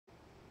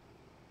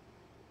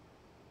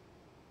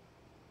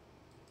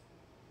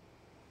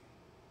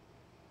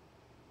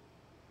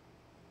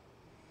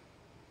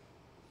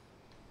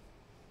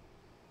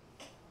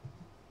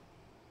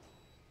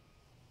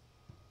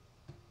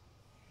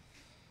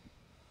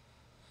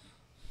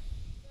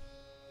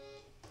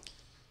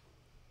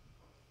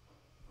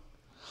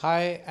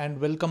Hi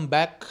and welcome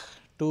back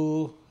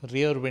to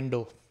Rear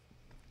Window.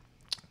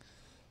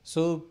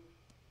 So,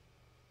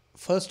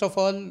 first of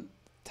all,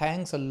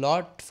 thanks a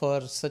lot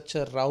for such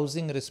a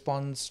rousing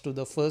response to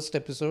the first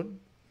episode.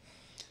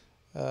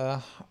 Uh,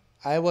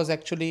 I was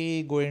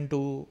actually going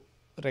to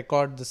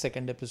record the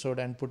second episode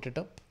and put it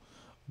up,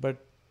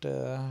 but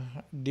uh,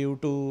 due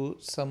to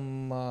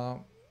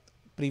some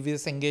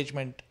previous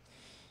engagement,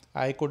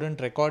 I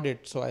couldn't record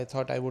it, so I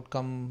thought I would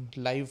come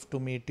live to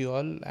meet you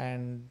all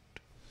and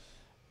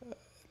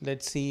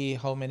let's see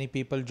how many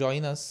people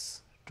join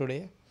us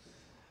today.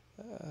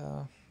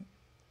 Uh,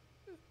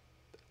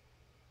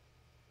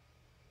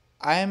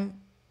 I am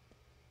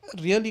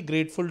really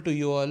grateful to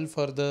you all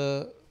for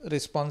the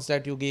response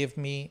that you gave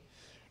me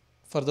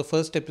for the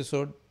first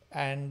episode,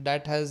 and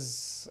that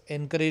has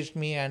encouraged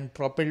me and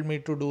propelled me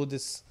to do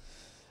this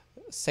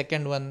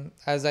second one.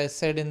 As I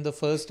said in the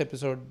first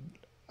episode,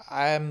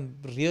 I am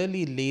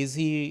really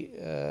lazy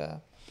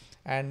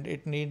and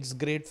it needs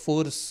great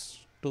force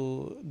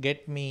to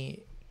get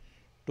me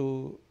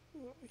to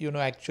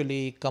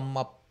actually come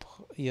up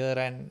here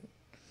and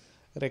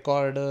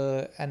record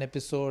an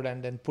episode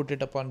and then put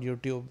it up on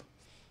YouTube.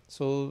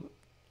 So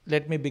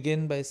let me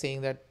begin by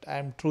saying that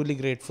I'm truly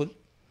grateful.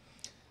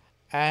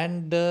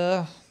 And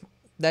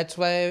that's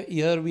why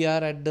here we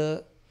are at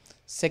the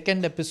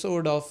second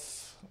episode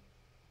of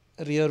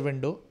Rear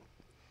Window.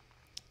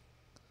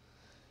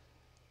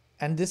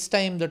 And this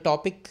time, the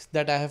topic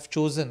that I have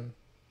chosen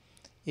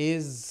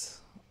is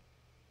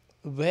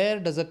where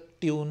does a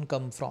tune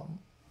come from?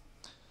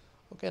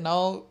 Okay,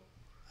 now,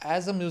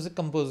 as a music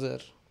composer,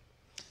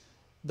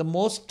 the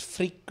most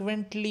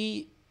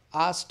frequently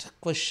asked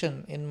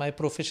question in my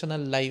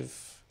professional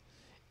life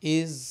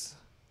is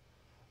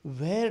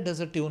where does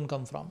a tune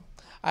come from?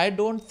 I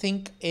don't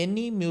think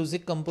any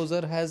music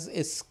composer has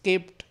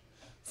escaped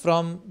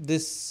from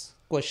this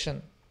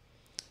question.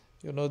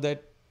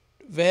 That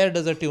where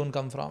does a tune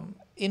come from?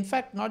 In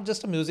fact, not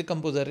just a music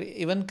composer,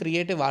 even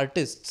creative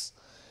artists,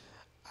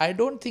 I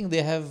don't think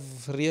they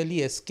have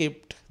really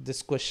escaped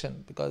this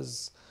question,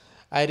 because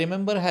I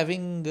remember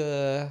having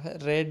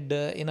read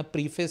in a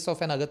preface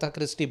of an Agatha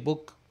Christie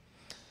book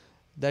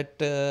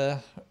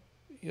that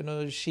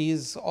she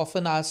was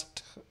often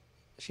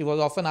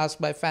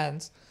asked by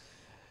fans,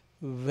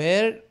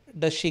 where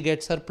does she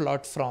get her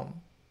plot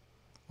from,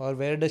 or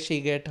where does she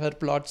get her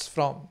plots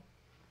from?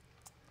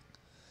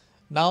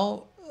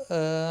 Now,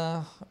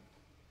 I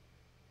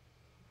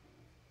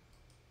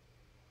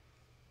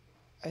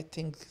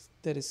think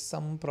there is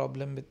some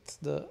problem with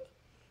the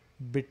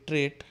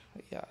bitrate.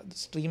 Yeah, the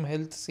stream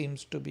health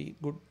seems to be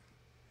good.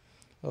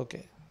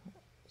 Okay.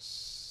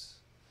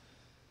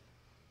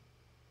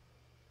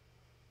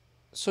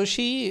 So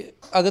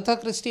Agatha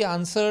Christie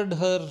answered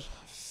her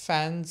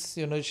fans.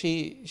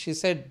 She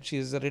said,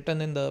 she's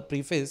written in the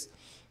preface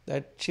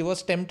that she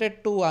was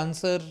tempted to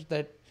answer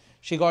that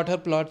she got her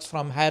plots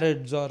from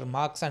Harrods or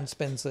Marks and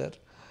Spencer,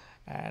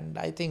 and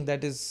I think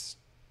that is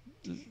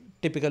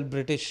typical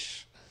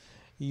British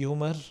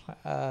humor,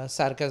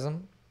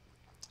 sarcasm.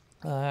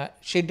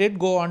 She did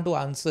go on to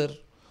answer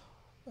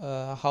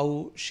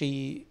how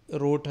she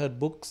wrote her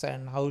books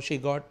and how she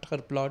got her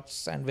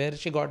plots and where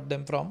she got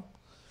them from.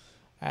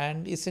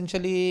 And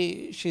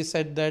essentially, she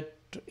said that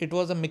it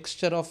was a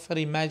mixture of her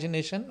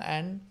imagination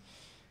and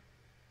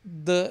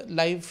the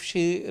life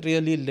she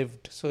really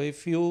lived. So,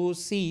 if you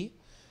see,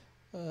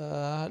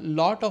 a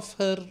lot of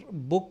her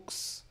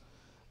books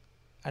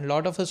and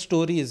lot of her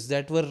stories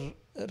that were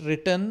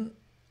written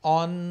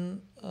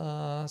on,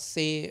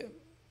 say,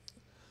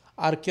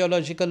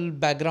 archaeological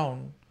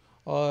background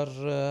or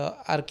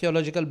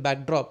archaeological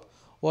backdrop,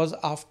 was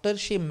after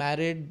she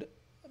married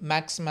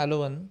Max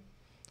Mallowan,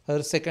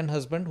 her second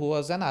husband, who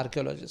was an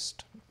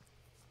archaeologist.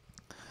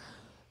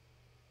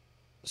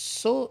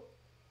 So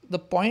the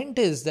point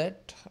is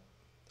that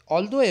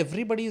although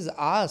everybody is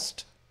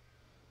asked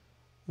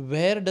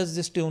where does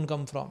this tune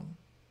come from,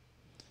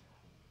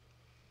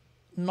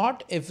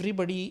 not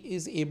everybody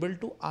is able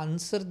to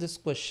answer this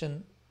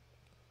question.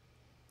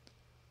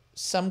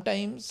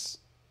 Sometimes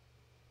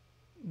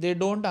they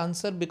don't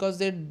answer because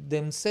they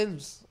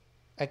themselves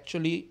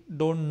actually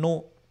don't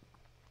know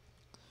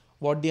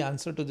what the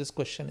answer to this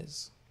question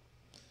is.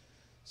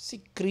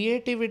 See,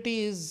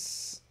 creativity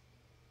is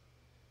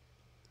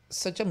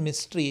such a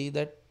mystery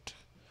that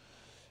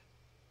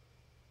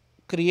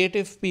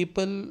creative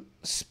people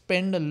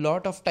spend a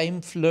lot of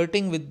time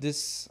flirting with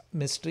this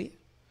mystery,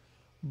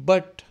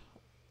 but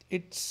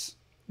it's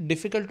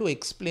difficult to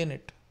explain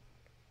it.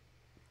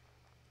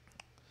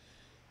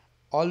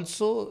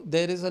 Also,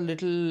 there is a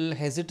little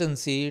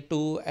hesitancy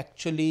to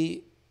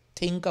actually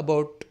think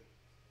about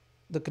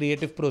the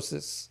creative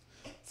process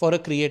for a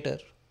creator.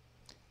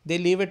 They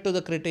leave it to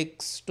the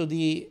critics, to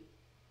the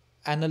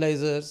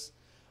analyzers.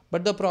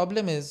 But the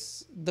problem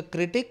is, the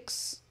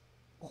critics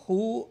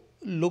who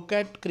look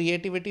at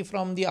creativity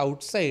from the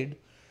outside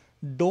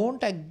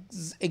don't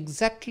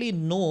exactly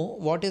know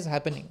what is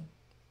happening.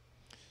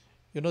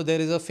 There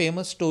is a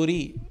famous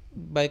story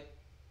by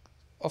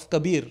of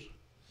Kabir.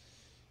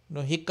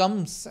 He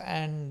comes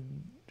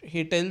and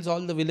he tells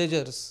all the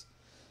villagers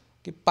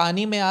कि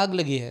पानी में आग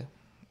लगी है,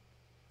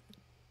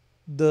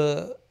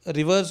 the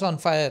river's on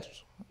fire,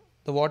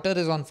 the water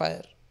is on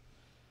fire.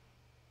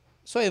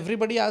 So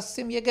everybody asks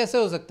him, ये कैसे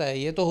हो सकता है,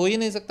 ये तो हो ही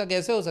नहीं सकता,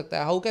 कैसे हो सकता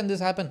है, how can this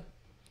happen,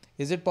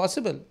 is it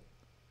possible?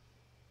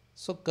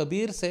 So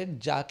Kabir said,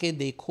 जाके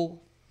देखो.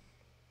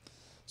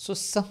 So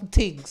some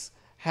things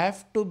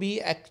have to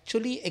be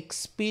actually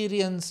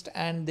experienced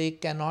and they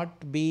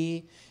cannot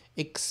be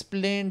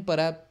explained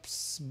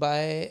perhaps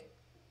by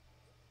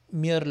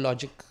mere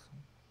logic.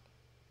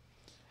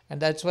 And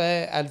that's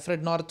why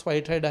Alfred North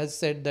Whitehead has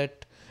said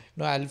that,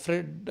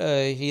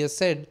 he has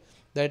said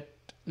that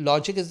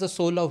logic is the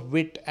soul of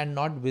wit and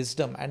not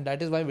wisdom, and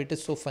that is why wit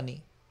is so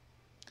funny.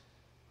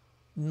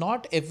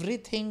 Not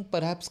everything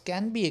perhaps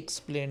can be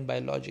explained by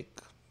logic,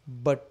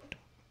 but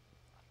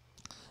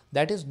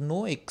that is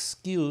no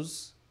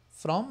excuse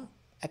from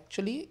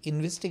actually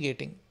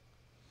investigating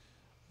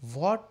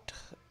what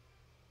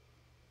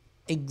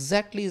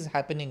exactly is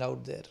happening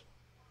out there.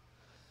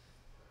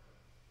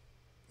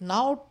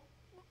 Now,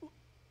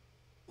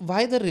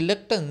 why the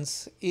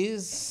reluctance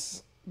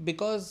is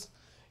because,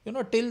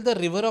 till the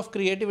river of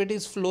creativity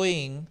is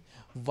flowing,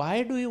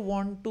 why do you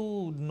want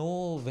to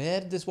know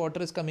where this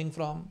water is coming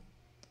from?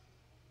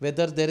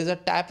 Whether there is a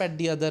tap at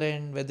the other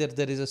end, whether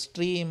there is a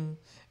stream,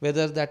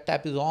 whether that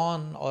tap is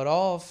on or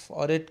off,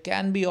 or it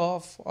can be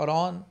off or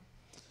on.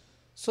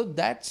 So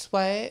that's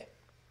why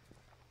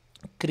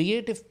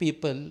creative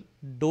people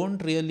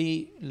don't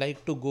really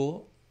like to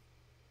go,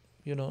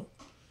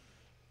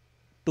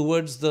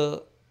 towards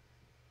the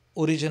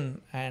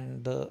origin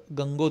and the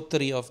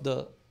Gangotri of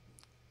the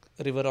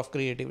river of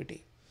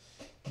creativity.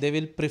 They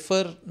will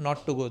prefer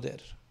not to go there.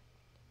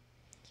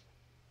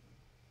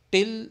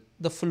 Till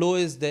the flow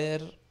is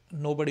there,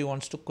 nobody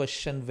wants to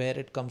question where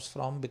it comes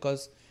from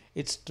because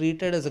it's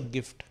treated as a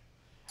gift.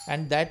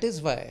 And that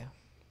is why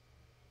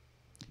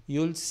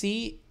you'll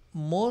see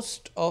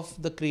most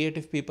of the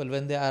creative people,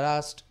 when they are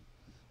asked,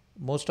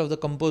 most of the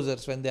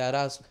composers, when they are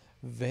asked,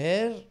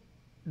 where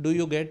do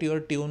you get your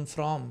tune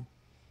from?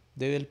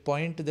 They will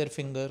point their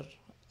finger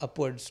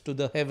upwards to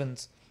the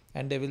heavens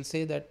and they will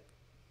say that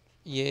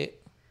ये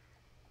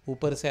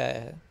ऊपर से आया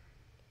है.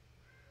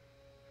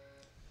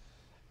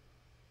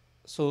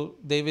 So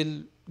they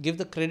will give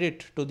the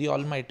credit to the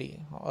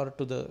Almighty or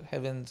to the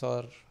heavens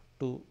or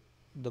to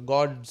the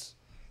gods.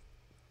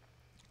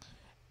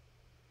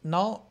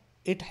 Now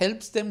it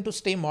helps them to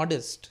stay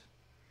modest.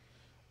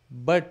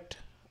 But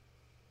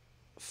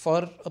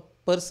for a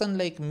person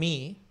like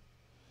me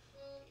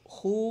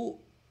who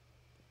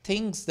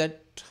thinks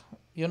that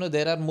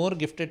there are more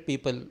gifted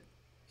people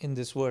in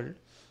this world,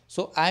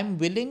 so I'm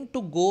willing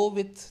to go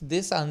with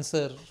this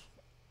answer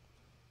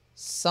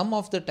some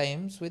of the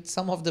times with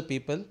some of the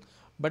people,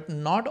 but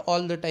not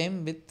all the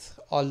time with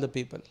all the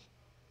people.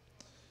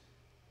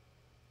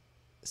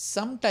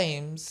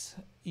 Sometimes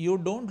you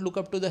don't look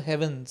up to the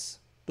heavens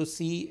to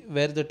see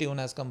where the tune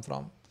has come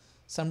from.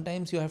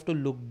 Sometimes you have to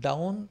look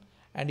down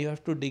and you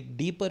have to dig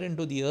deeper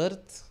into the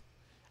earth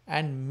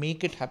and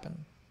make it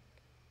happen.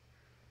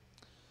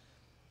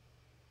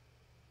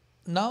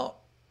 Now,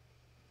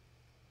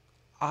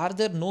 are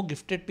there no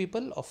gifted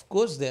people? Of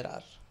course there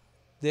are.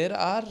 There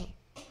are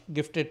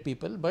gifted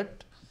people,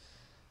 but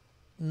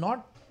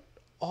not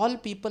all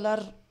people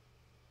are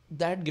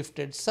that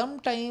gifted.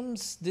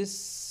 Sometimes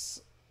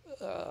this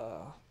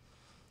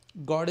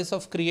goddess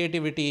of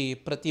creativity,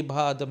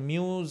 Pratibha, the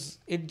muse,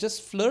 it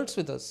just flirts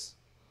with us.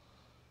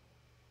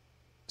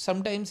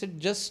 Sometimes it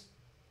just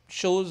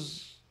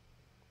shows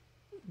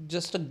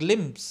just a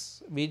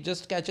glimpse. We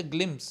just catch a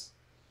glimpse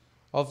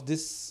of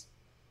this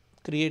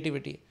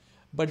creativity.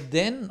 But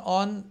then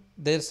on,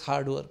 there's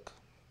hard work.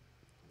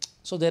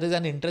 So there is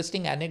an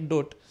interesting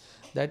anecdote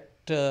that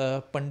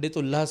Pandit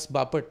Ullas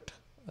Bapat,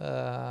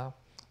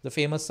 the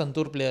famous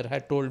santur player,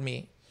 had told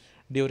me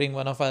during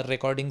one of our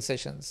recording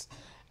sessions.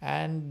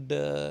 And,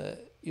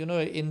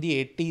 in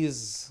the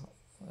 80s,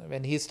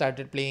 when he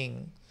started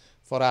playing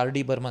for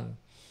R.D. Burman,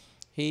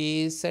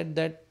 he said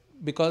that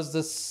because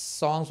the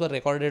songs were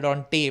recorded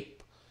on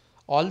tape,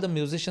 all the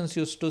musicians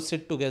used to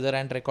sit together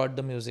and record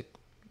the music.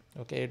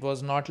 Okay, it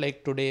was not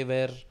like today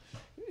where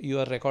you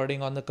are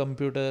recording on the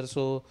computer,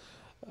 so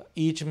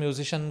each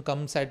musician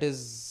comes at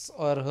his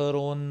or her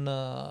own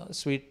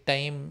sweet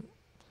time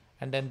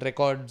and then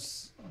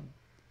records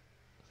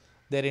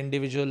their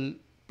individual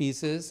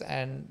pieces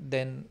and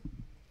then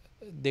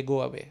they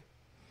go away.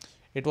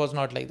 It was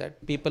not like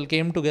that. People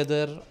came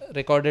together,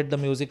 recorded the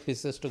music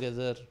pieces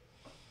together,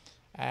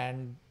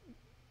 and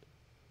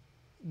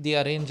the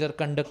arranger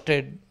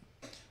conducted.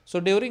 So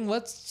during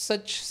one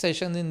such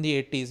session in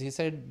the 80s, he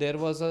said there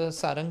was a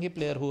sarangi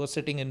player who was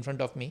sitting in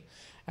front of me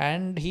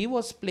and he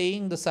was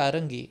playing the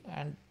sarangi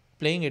and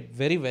playing it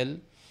very well.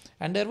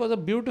 And there was a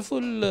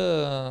beautiful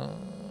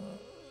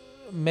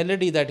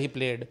melody that he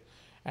played.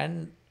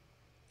 And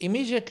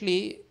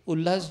immediately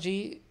Ullas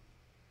ji,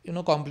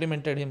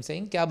 complimented him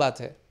saying, "Kya baat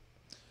hai?"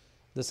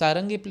 The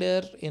sarangi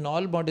player, in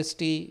all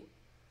modesty,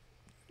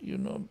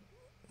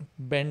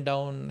 bent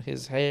down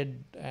his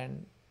head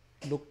and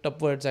looked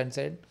upwards and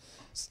said,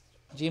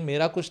 जी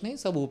मेरा कुछ नहीं,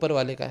 सब ऊपर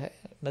वाले का है.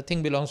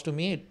 Nothing belongs to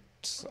me.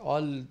 It's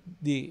all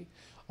the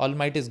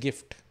Almighty's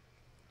gift.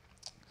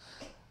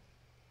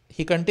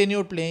 He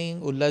continued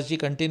playing. Ullasji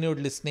continued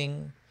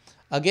listening.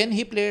 Again,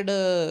 he played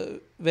a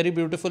very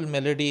beautiful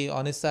melody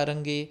on his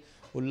sarangi.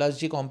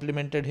 Ullasji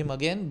complimented him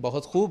again.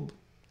 बहुत खूब,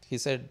 he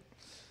said.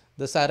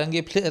 The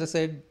sarangi player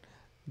said,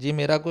 जी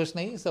मेरा कुछ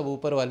नहीं, सब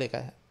ऊपर वाले का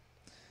है.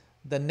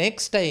 The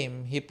next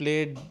time he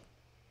played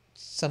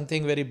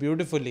something very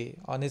beautifully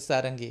on his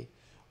sarangi,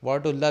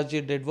 what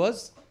Ullasji did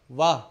was,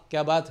 वाह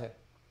क्या बात है.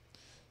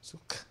 So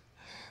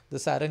the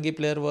sarangi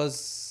player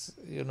was,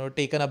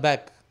 taken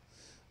aback.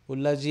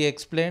 Ullasji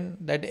explained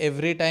that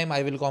every time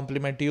I will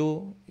compliment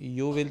you,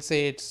 you will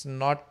say it's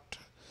not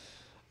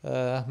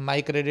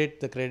my credit,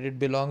 the credit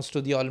belongs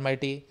to the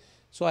Almighty.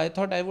 So I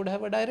thought I would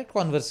have a direct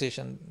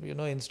conversation,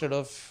 instead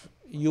of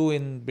you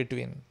in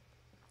between.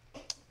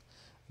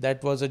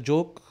 That was a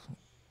joke,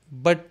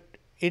 but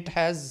it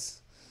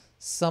has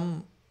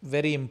some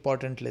very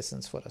important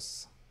lessons for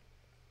us.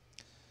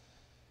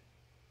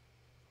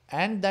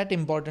 And that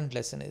important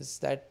lesson is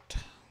that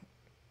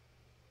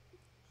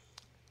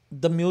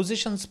the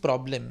musician's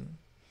problem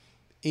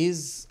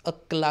is a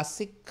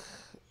classic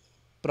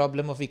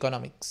problem of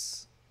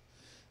economics,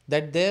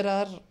 that there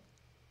are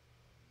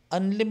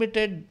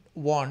unlimited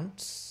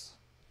wants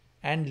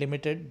and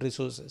limited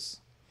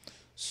resources.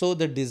 So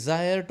the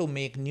desire to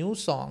make new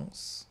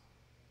songs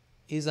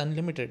is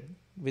unlimited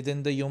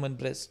within the human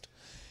breast.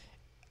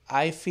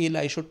 I feel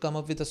I should come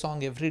up with a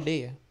song every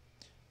day,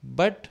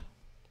 but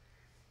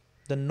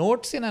the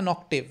notes in an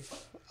octave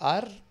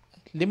are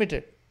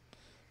limited.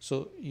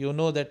 So you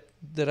know that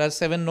there are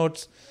 7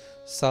 notes.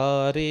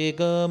 Sa re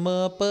ga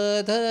ma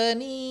pa dha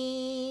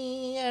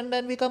ni, and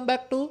then we come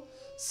back to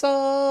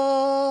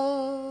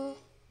sa.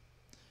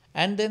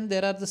 And then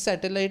there are the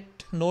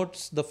satellite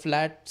notes, the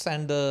flats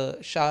and the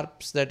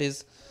sharps, that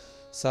is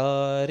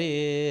sa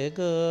re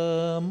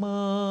ga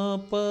ma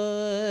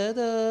pa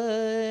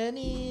dha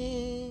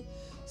ni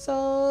sa.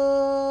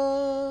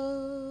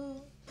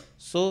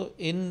 So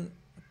in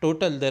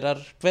total there are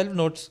 12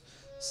 notes.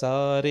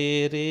 Sa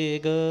re re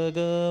ga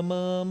ga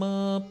ma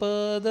ma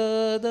pa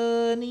da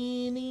da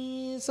ni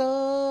ni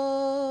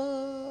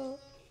sa.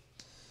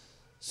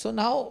 So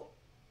now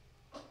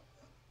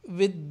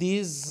with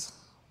these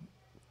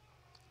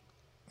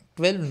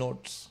 12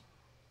 notes,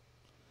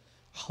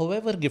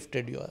 however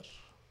gifted you are,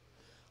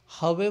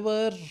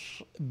 however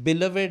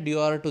beloved you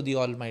are to the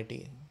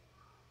Almighty,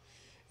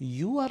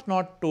 you are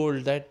not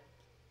told that,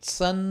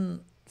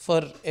 son,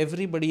 for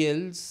everybody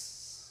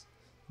else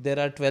there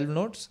are 12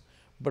 notes,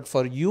 but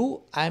for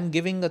you I am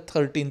giving a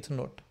 13th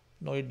note.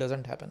 No, it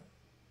doesn't happen.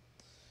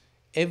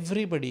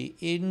 Everybody,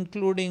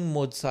 including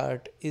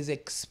Mozart, is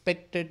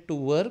expected to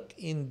work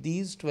in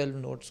these 12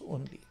 notes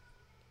only.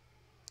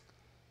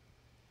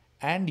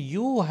 And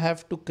you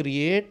have to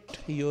create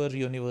your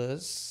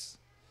universe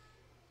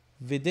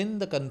within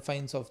the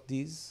confines of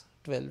these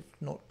 12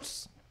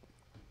 notes.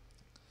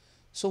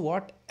 So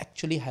what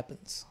actually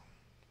happens?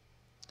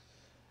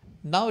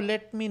 Now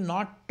let me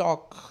not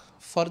talk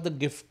for the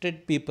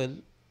gifted people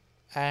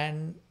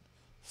and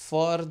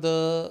for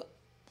the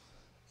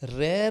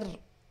rare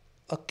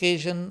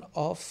occasion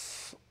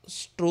of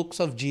strokes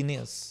of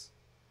genius,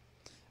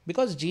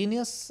 because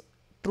genius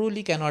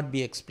truly cannot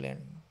be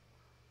explained.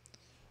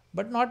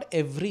 But not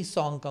every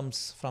song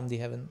comes from the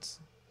heavens.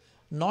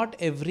 Not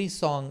every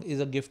song is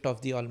a gift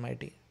of the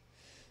Almighty.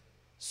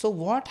 So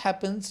what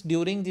happens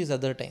during these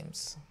other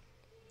times?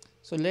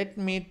 So let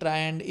me try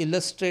and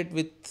illustrate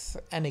with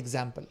an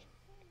example.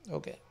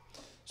 Okay.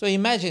 So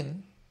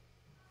imagine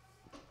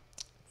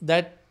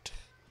that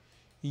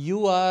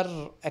you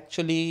are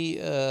actually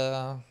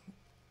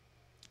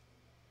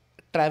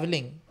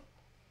traveling.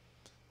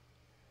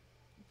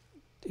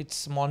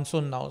 It's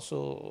monsoon now,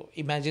 so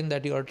imagine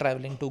that you are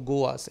traveling to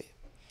Goa, say,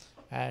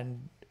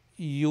 and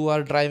you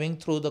are driving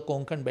through the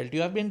Konkan belt.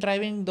 You have been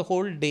driving the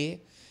whole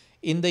day.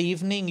 In the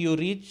evening, you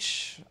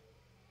reach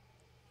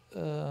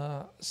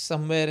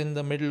somewhere in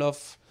the middle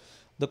of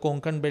the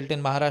Konkan belt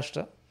in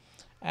Maharashtra,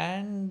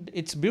 and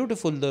it's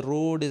beautiful. The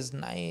road is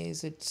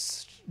nice.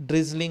 It's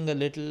drizzling a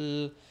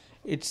little.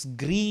 It's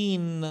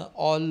green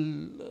all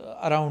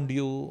around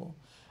you,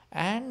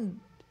 and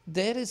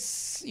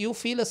you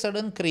feel a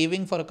sudden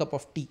craving for a cup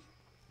of tea.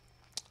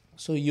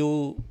 So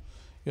you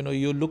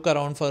look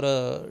around for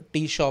a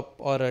tea shop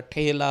or a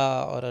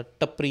thela or a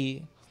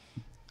tapri,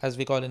 as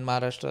we call in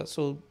Maharashtra.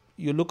 So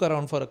you look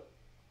around for a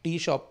tea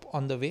shop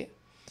on the way,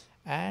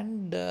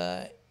 and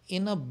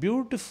in a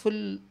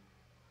beautiful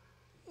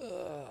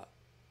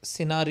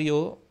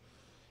scenario,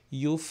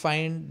 you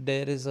find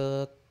there is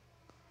a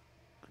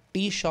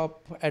tea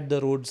shop at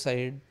the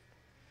roadside.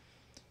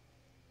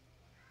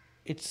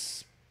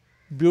 It's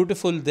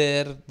beautiful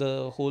there.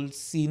 The whole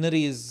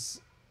scenery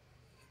is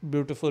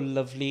beautiful,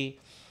 lovely.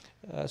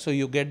 So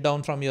you get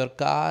down from your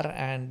car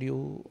and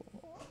you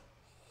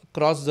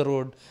cross the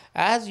road.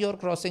 As you're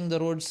crossing the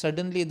road,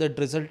 suddenly the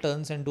drizzle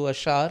turns into a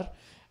shower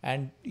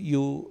and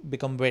you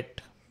become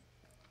wet.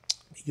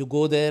 You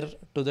go there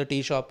to the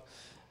tea shop.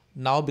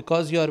 Now,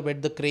 because you are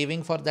wet, the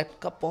craving for that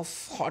cup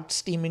of hot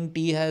steaming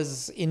tea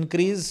has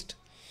increased,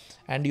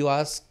 and you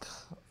ask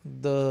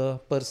the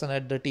person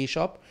at the tea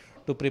shop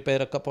to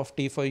prepare a cup of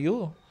tea for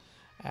you,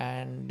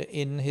 and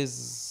in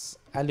his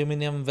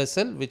aluminum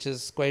vessel, which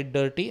is quite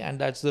dirty, and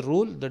that's the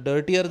rule, the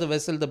dirtier the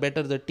vessel, the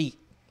better the tea.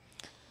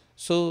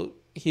 So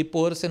he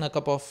pours in a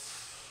cup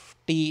of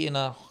tea in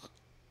a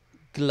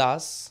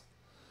glass.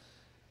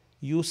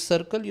 You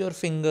circle your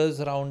fingers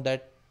around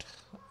that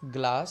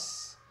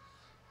glass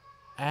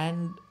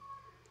and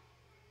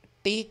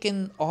take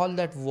in all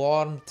that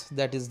warmth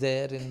that is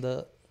there in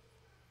the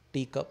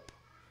teacup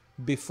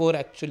before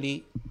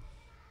actually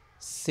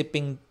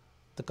sipping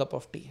the cup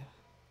of tea.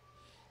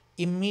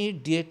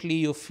 Immediately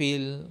you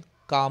feel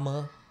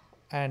calmer,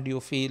 and you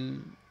feel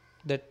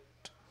that,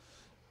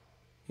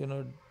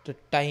 the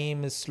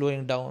time is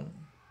slowing down.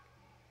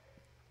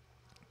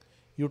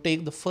 You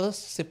take the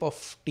first sip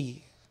of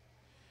tea,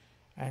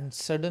 and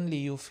suddenly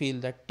you feel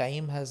that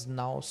time has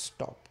now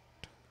stopped.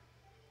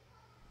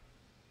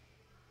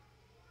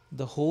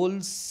 The whole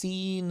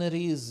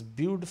scenery is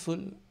beautiful.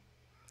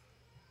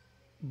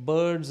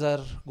 Birds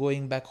are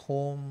going back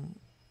home.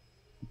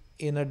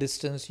 In a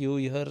distance, you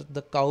hear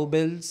the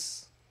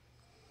cowbells,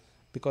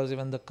 because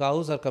even the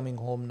cows are coming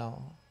home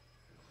now.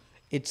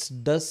 It's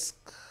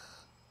dusk.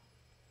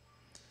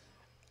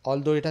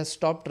 Although it has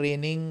stopped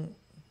raining,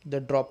 the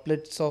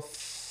droplets of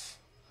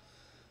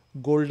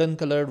golden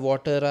colored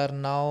water are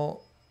now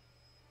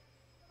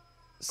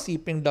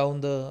seeping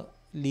down the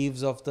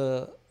leaves of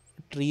the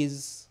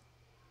trees.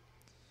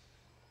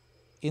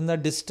 In the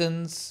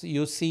distance,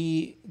 you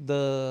see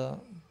the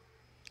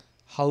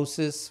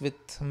houses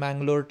with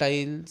mangalore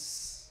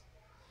tiles,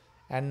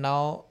 and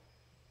now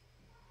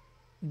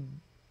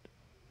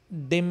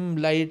dim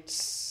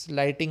lights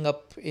lighting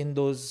up in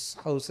those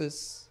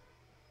houses.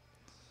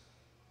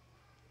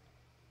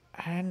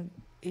 And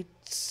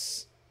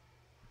it's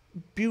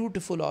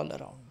beautiful all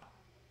around.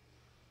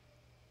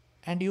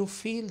 And you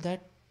feel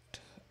that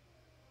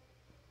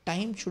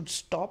time should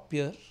stop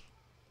here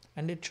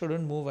and it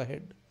shouldn't move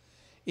ahead.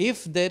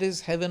 If there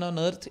is heaven on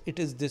earth, it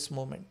is this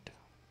moment.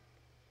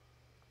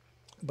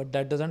 But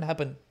that doesn't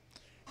happen.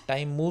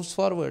 Time moves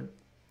forward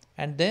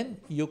and then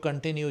you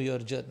continue your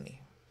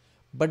journey.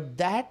 But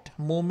that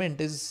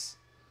moment is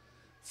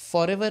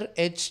forever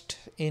etched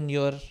in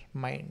your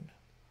mind.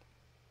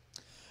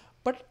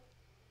 But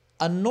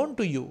unknown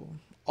to you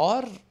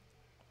or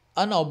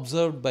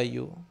unobserved by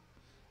you,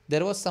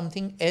 there was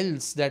something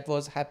else that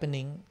was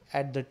happening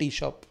at the tea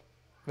shop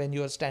when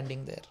you were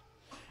standing there.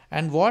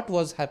 And what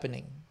was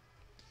happening?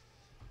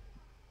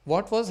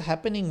 What was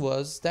happening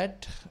was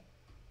that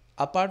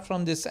apart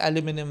from this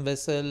aluminum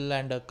vessel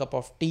and a cup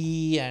of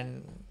tea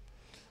and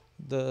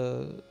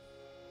the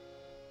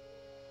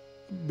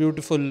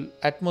beautiful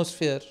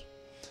atmosphere,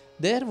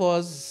 there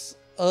was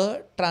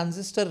a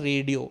transistor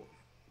radio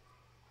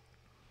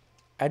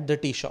at the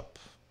tea shop,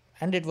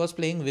 and it was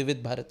playing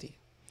Vivid Bharati.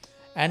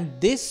 And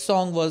this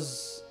song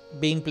was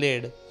being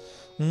played.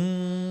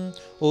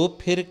 ओ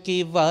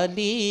फिरकी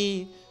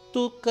वाली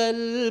तू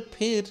कल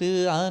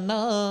फिर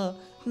आना,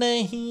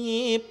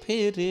 नहीं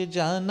फिर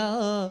जाना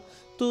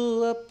तू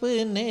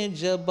अपने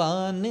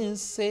जबान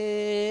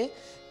से,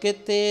 कि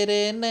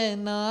तेरे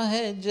नैना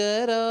है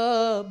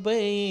जरा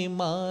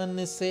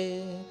बेईमान से,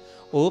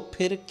 ओ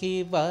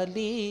फिरकी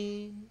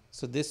वाली.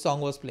 So this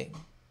song was playing.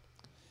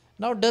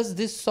 Now, does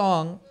this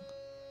song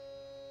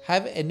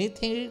have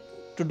anything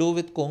to do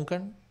with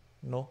Konkan?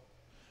 No.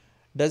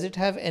 Does it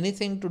have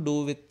anything to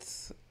do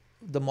with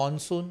the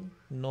monsoon?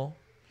 No.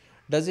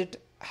 Does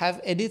it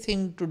have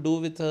anything to do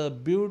with a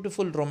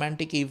beautiful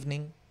romantic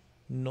evening?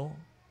 No.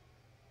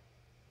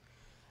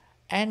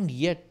 And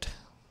yet,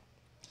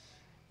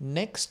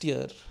 next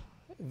year,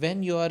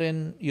 when you are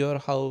in your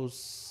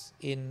house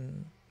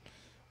in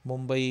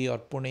Mumbai or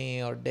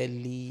Pune or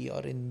Delhi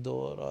or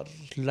Indore or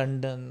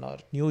London or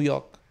New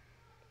York,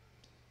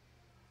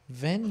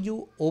 when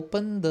you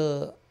open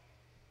the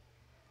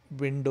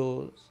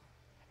windows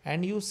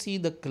and you see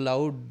the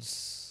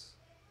clouds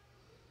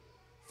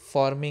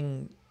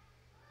forming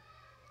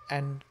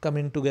and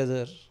coming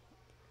together,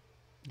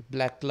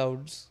 black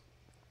clouds,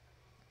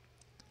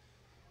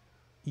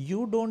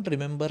 you don't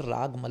remember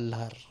Rag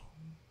Malhar.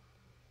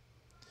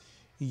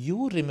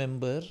 You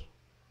remember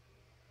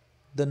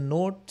the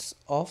notes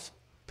of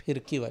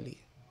Phirkiwali.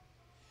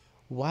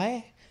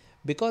 Why?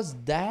 Because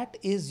that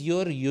is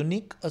your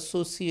unique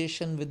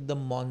association with the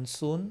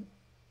monsoon,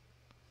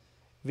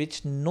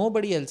 which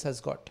nobody else has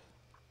got.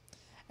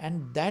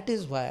 And that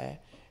is why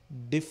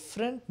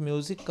different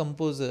music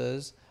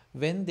composers,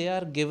 when they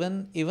are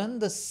given even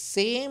the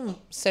same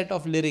set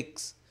of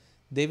lyrics,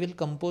 they will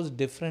compose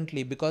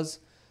differently, because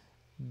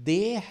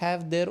they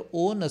have their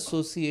own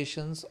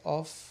associations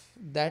of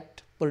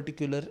that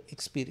particular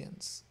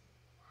experience.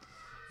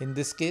 In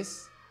this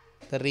case,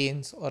 the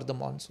rains or the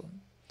monsoon.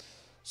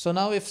 So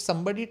now if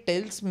somebody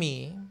tells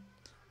me,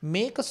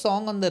 make a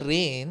song on the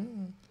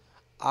rain,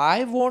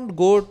 I won't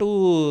go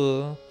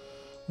to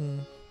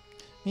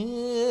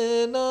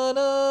na na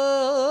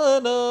na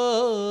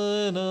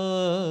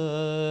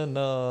na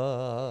na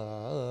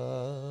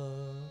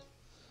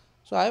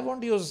So I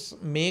won't use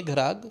Megh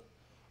Rag,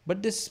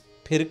 but this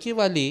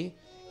Phirkiwali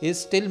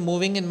is still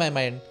moving in my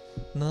mind.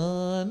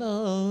 Na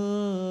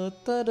na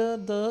tara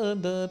da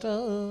da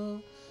da.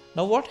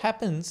 Now what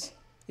happens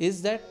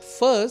is that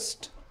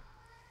first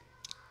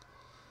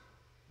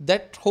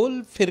that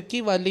whole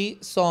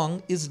Phirkiwali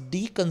song is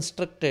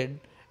deconstructed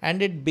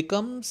and it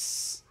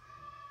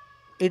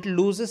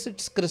loses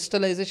its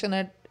crystallization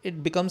and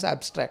it becomes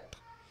abstract.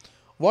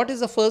 What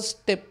is the first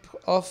step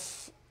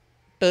of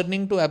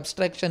turning to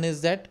abstraction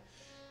is that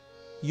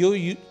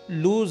you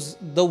lose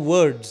the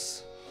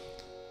words.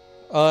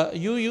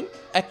 You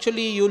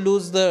actually you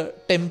lose the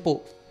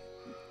tempo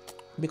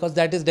because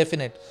that is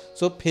definite.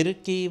 So फिर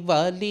की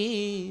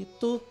वाली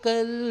तू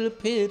कल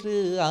फिर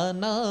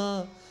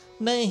आना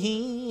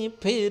नहीं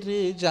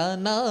फिर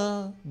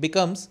जाना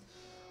becomes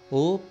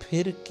ओ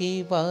फिर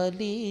की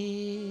वाली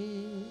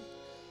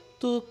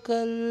तू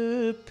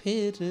कल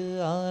फिर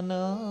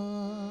आना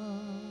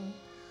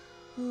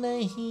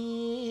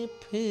नहीं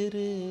फिर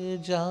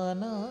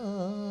जाना.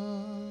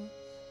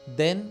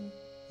 Then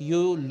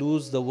you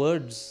lose the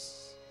words.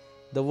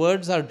 The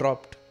words are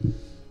dropped.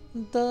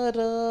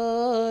 Dara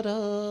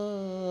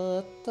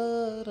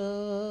tara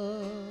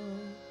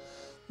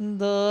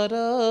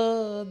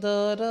dara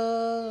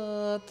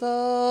dara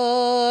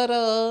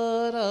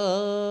tara ra.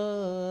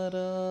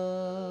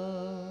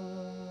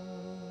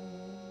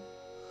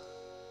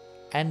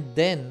 And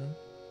then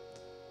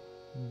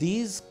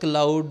these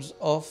clouds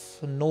of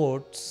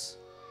notes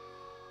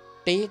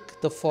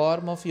take the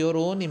form of your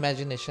own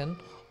imagination,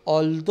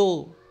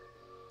 although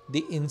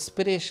the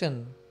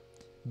inspiration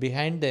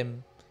behind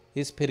them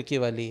is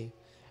Phirkiwali.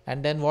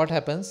 And then what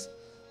happens?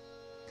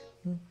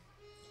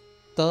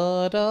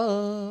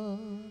 Tara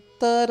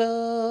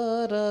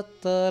tara ra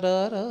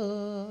tara ra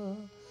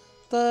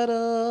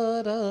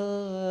tara ra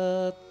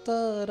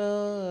tara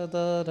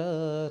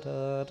dara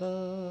ra ra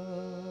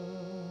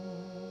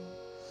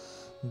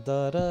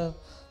dara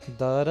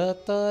dara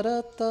tara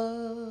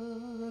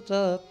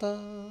tara ta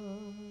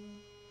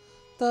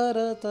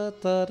tara ta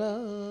tara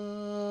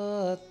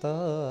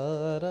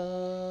tara.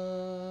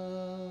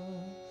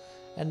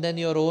 And then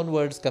your own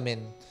words come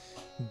in.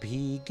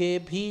 भीगे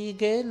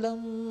भीगे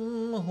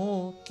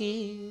लम्हों की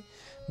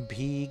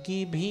भीगी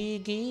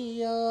भीगी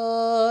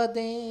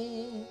यादें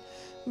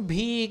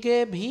भीगे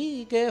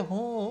भीगे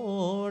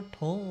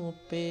होठों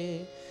पे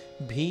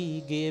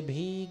भीगे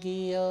भीगी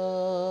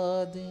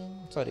यादें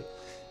सॉरी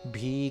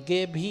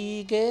भीगे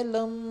भीगे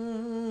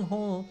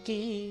लम्हों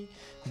की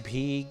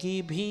भीगी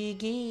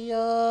भीगी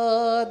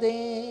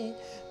यादें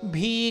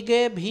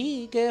भीगे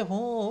भीगे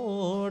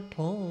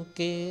होठों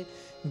के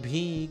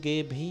भीगे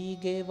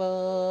भीगे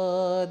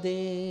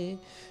वादे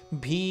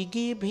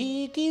भीगी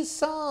भीगी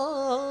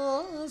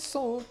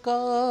सांसों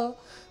का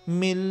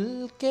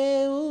मिलके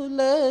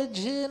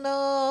उलझना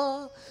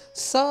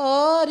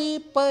सारी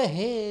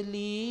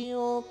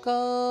पहेलियों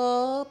का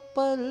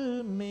पल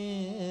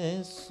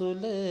में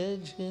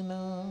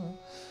सुलझना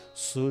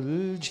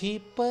सुलझी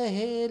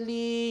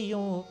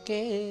पहेलियों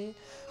के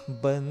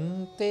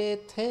बनते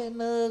थे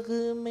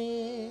नगमे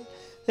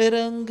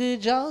रंग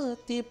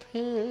जाती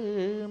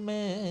फिर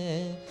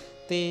मैं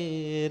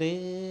तेरे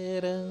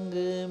रंग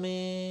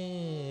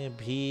में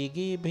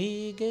भीगी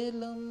भीगे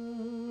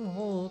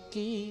लम्हों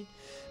की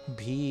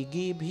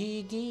भीगी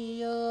भीगी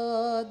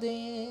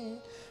यादें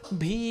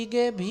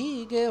भीगे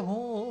भीगे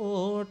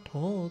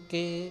होठों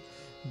के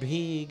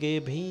भीगे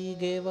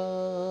भीगे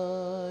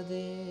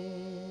वादे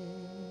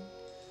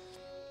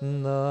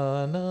ना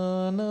ना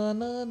ना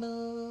ना ना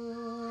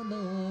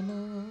ना ना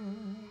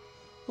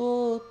ओ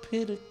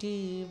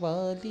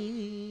Phirkiwali.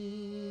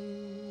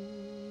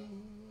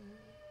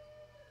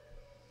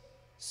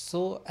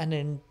 So an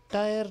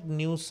entire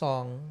new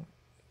song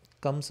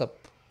comes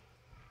up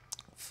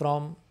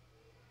from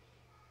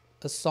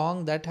a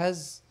song that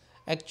has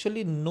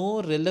actually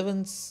no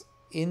relevance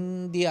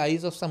in the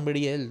eyes of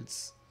somebody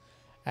else.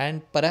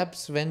 And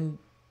perhaps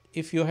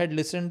if you had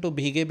listened to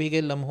Bheege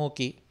Bheege Lamhon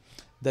Ki,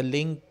 the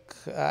link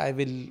I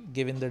will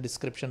give in the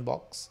description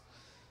box,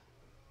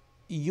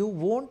 you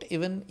won't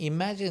even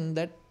imagine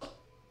that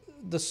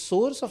the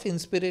source of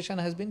inspiration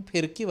has been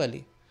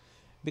Phirkiwali,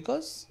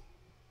 because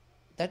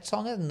that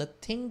song has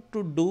nothing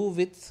to do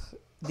with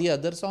the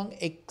other song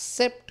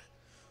except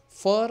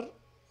for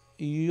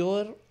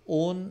your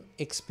own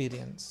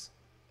experience.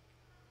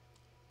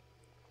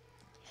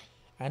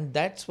 And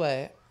that's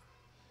why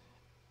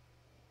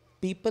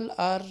people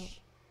are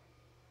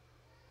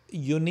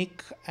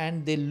unique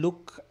and they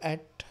look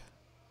at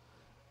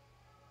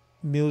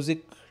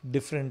music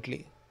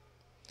differently.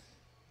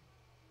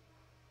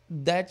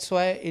 That's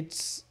why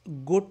it's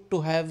good to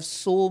have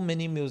so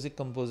many music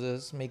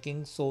composers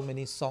making so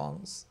many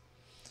songs.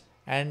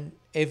 And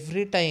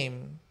every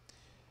time,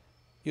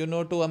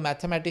 to a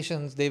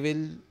mathematician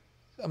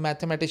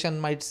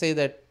might say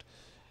that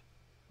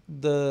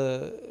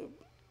the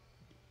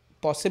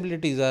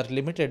possibilities are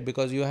limited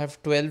because you have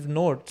 12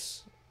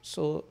 notes.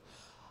 So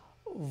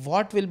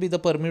what will be the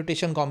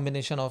permutation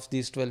combination of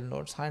these 12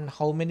 notes and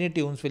how many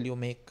tunes will you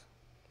make?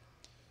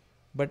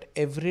 But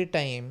every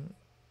time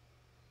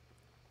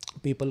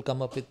people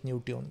come up with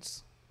new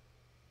tunes,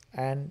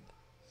 and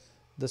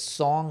the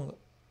song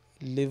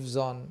lives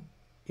on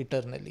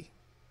eternally.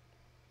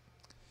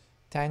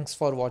 Thanks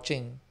for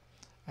watching.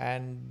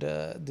 And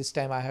this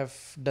time I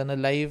have done a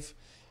live.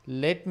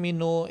 Let me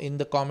know in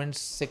the comments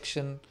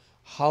section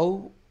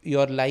how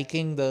you're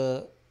liking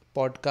the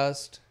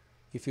podcast.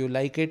 If you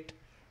like it,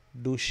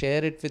 do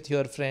share it with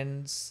your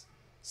friends,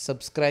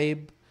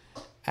 subscribe,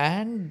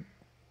 and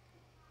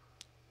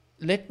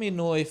let me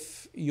know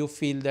if you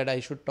feel that I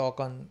should talk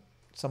on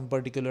some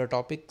particular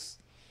topics,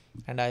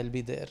 and I'll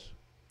be there.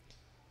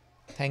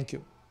 Thank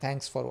you.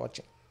 Thanks for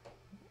watching.